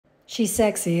She's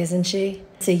sexy, isn't she?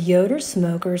 It's a Yoder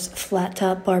Smoker's flat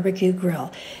top barbecue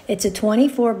grill. It's a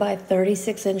 24 by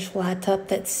 36 inch flat top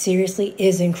that seriously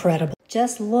is incredible.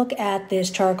 Just look at this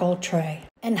charcoal tray.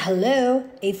 And hello,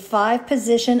 a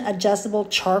 5-position adjustable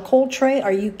charcoal tray.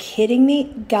 Are you kidding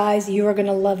me? Guys, you are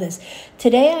gonna love this.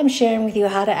 Today I'm sharing with you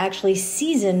how to actually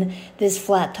season this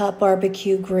flat top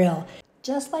barbecue grill.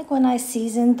 Just like when I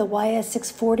seasoned the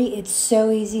YS640, it's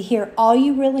so easy here. All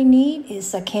you really need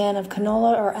is a can of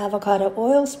canola or avocado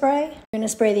oil spray. You're gonna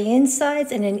spray the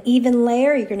insides in an even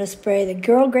layer. You're gonna spray the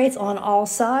grill grates on all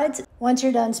sides. Once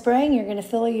you're done spraying, you're gonna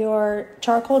fill your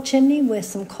charcoal chimney with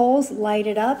some coals, light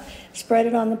it up, spread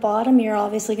it on the bottom. You're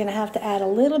obviously gonna have to add a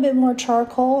little bit more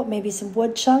charcoal, maybe some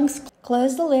wood chunks.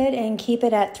 Close the lid and keep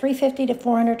it at 350 to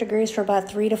 400 degrees for about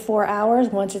 3 to 4 hours.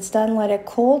 Once it's done, let it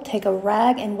cool. Take a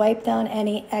rag and wipe down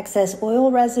any excess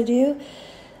oil residue.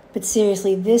 But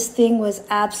seriously, this thing was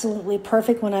absolutely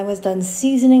perfect when I was done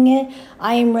seasoning it.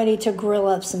 I am ready to grill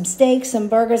up some steaks, some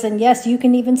burgers, and yes, you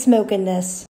can even smoke in this.